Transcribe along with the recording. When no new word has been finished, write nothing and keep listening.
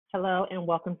Hello and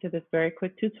welcome to this very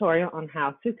quick tutorial on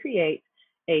how to create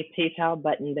a PayPal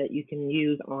button that you can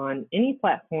use on any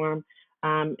platform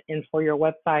and for your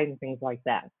website and things like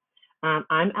that.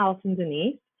 I'm Allison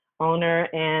Denise, owner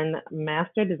and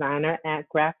master designer at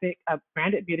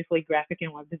Branded Beautifully Graphic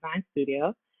and Web Design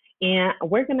Studio. And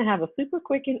we're going to have a super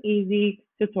quick and easy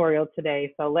tutorial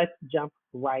today, so let's jump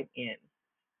right in.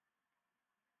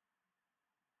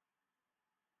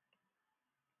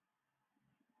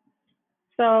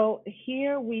 So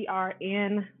here we are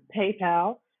in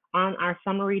PayPal on our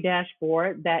summary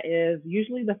dashboard. That is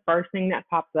usually the first thing that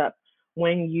pops up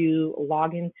when you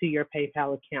log into your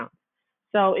PayPal account.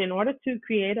 So in order to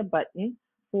create a button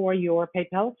for your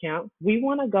PayPal account, we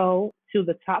want to go to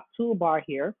the top toolbar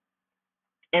here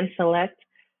and select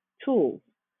Tools.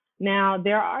 Now,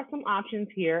 there are some options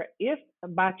here. If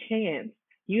by chance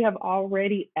you have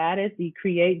already added the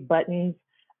Create Buttons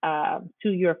to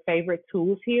your favorite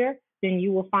tools here, then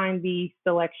you will find the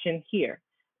selection here.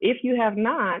 If you have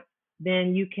not,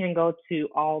 then you can go to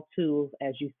All Tools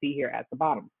as you see here at the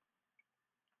bottom.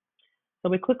 So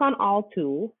we click on All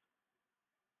Tools,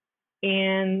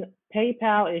 and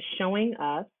PayPal is showing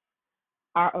us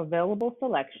our available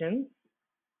selections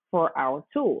for our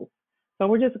tools. So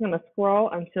we're just going to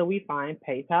scroll until we find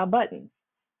PayPal buttons.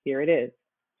 Here it is.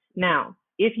 Now,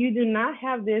 if you do not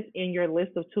have this in your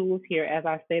list of tools here, as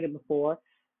I stated before,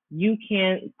 you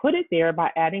can put it there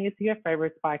by adding it to your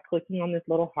favorites by clicking on this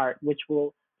little heart, which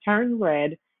will turn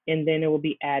red, and then it will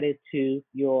be added to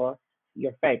your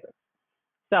favorites.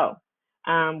 So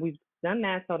we've done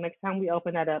that. So next time we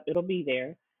open that up, it'll be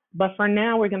there. But for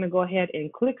now, we're going to go ahead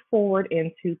and click forward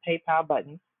into PayPal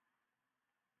buttons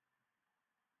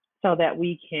so that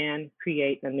we can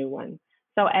create a new one.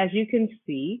 So as you can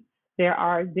see, there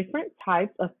are different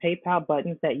types of PayPal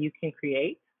buttons that you can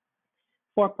create.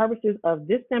 For purposes of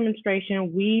this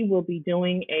demonstration, we will be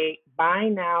doing a Buy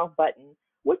Now button,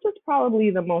 which is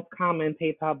probably the most common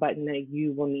PayPal button that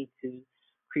you will need to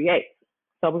create.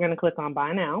 So we're going to click on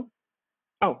Buy Now.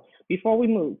 Oh, before we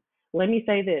move, let me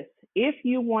say this. If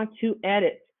you want to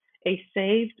edit a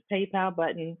saved PayPal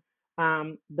button,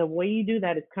 the way you do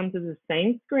that is come to the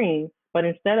same screen, but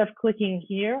instead of clicking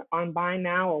here on Buy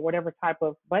Now or whatever type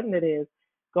of button it is,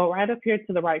 go right up here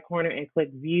to the right corner and click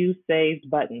View Saved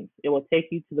Buttons. It will take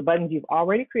you to the buttons you've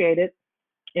already created,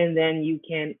 and then you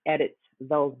can edit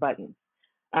those buttons.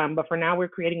 But for now, we're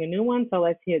creating a new one, so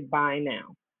let's hit Buy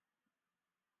Now.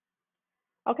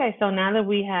 Okay, so now that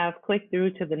we have clicked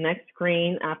through to the next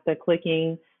screen after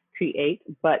clicking Create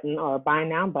Button or Buy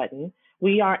Now button,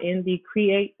 we are in the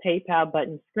Create PayPal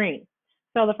button screen.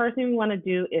 So the first thing we want to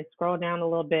do is scroll down a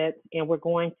little bit, and we're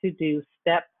going to do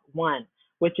step 1,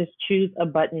 which is choose a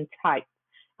button type.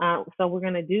 So we're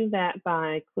going to do that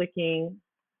by clicking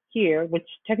here, which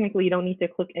technically you don't need to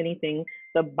click anything.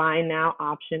 The Buy Now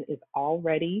option is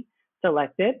already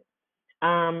selected.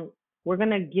 We're going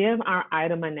to give our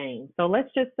item a name. So let's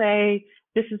just say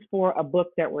this is for a book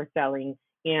that we're selling,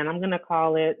 and I'm going to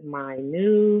call it My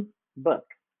New Book.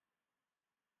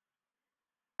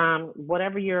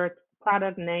 Whatever your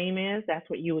product name is, that's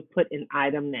what you would put in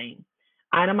item name.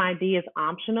 Item ID is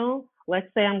optional. Let's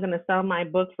say I'm going to sell my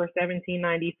book for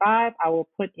 $17.95. I will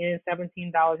put in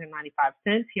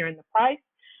 $17.95 here in the price.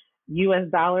 US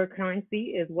dollar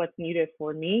currency is what's needed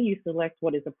for me. You select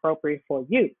what is appropriate for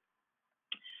you.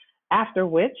 After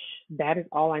which, that is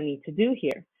all I need to do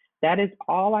here. That is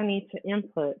all I need to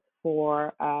input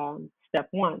for step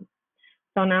 1.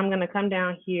 So now I'm going to come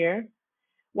down here.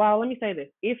 Well, let me say this.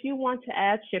 If you want to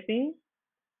add shipping,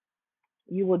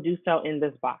 you will do so in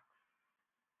this box.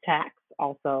 Tax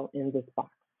also in this box,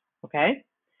 okay?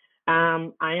 I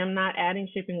am not adding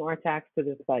shipping or tax to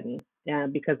this button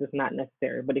because it's not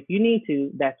necessary. But if you need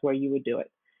to, that's where you would do it.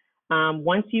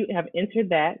 Once you have entered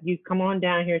that, you come on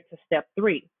down here to step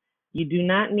 3. You do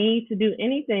not need to do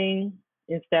anything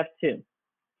in step 2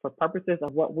 for purposes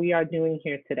of what we are doing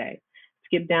here today.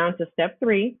 Skip down to step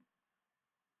 3.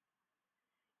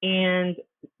 And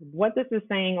what this is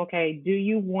saying, okay, do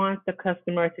you want the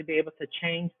customer to be able to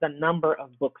change the number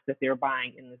of books that they're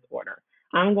buying in this order?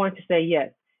 I'm going to say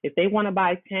yes. If they want to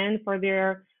buy 10 for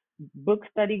their book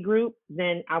study group,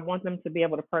 then I want them to be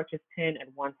able to purchase 10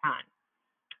 at one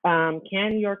time.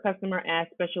 Can your customer add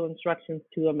special instructions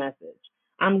to a message?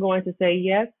 I'm going to say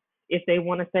yes. If they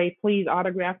want to say, please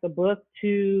autograph the book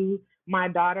to my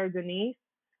daughter, Denise,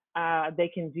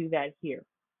 they can do that here.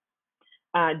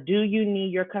 Do you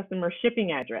need your customer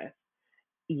shipping address?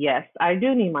 Yes, I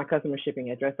do need my customer shipping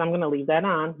address. I'm going to leave that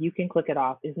on. You can click it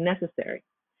off if necessary.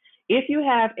 If you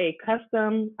have a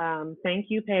custom thank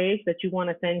you page that you want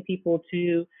to send people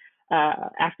to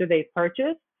after they've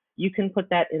purchased, you can put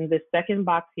that in this second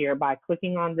box here by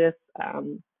clicking on this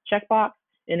checkbox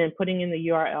and then putting in the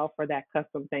URL for that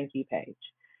custom thank you page.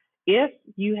 If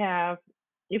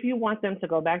you want them to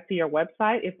go back to your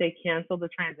website, if they cancel the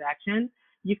transaction,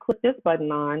 you click this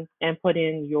button on and put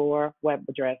in your web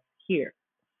address here.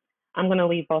 I'm going to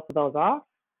leave both of those off,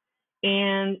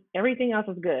 and everything else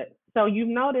is good. So you've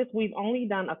noticed we've only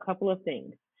done a couple of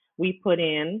things. We put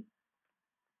in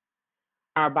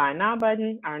our buy now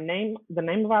button, our name, the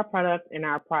name of our product, and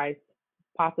our price,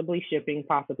 possibly shipping,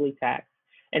 possibly tax.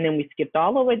 And then we skipped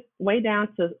all the way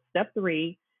down to step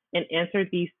 3 and answered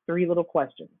these 3 little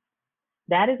questions.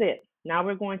 That is it. Now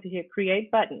we're going to hit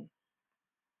create button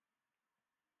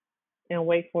and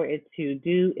wait for it to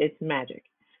do its magic.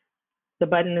 The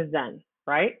button is done,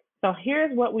 right? So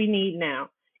here's what we need now.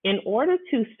 In order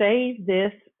to save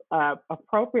this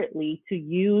appropriately to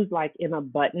use like in a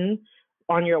button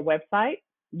on your website,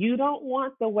 you don't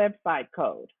want the website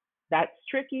code. That's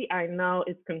tricky. I know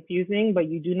it's confusing, but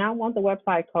you do not want the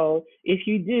website code. If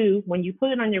you do, when you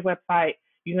put it on your website,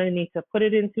 you're going to need to put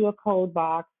it into a code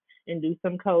box and do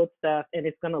some code stuff, and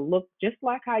it's going to look just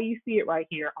like how you see it right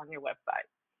here on your website.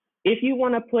 If you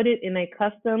want to put it in a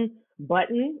custom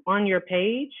button on your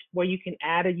page where you can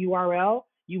add a URL,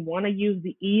 you want to use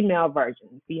the email version.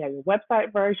 So you have your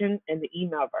website version and the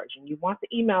email version. You want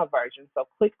the email version, so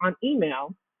click on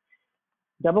email,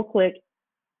 double click,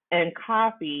 and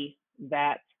copy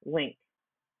that link.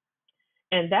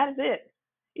 And that is it.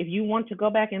 If you want to go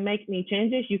back and make any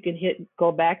changes, you can hit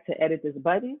go back to edit this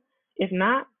button. If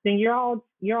not, then you're all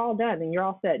done and you're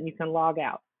all set and you can log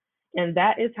out. And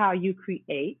that is how you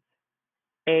create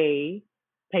a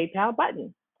PayPal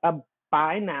button, a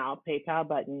buy now PayPal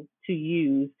button to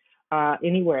use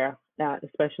anywhere,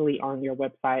 especially on your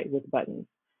website with buttons.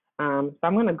 So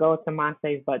I'm going to go to my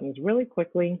save buttons really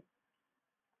quickly.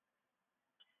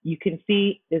 You can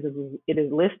see it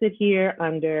is listed here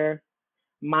under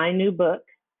my new book,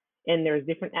 and there's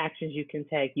different actions you can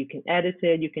take. You can edit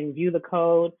it, you can view the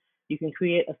code, you can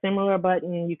create a similar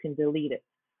button, you can delete it,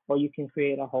 or you can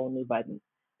create a whole new button.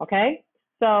 Okay,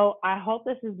 so I hope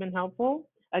this has been helpful.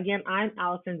 Again, I'm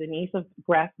Allison Denise of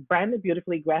Branded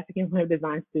Beautifully Graphic and Web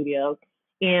Design Studios,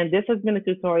 and this has been a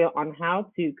tutorial on how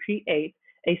to create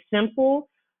a simple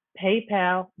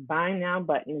PayPal buy now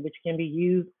button, which can be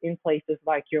used in places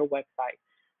like your website.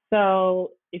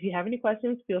 So if you have any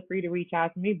questions, feel free to reach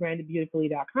out to me,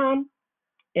 brandedbeautifully.com,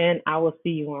 and I will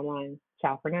see you online.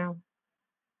 Ciao for now.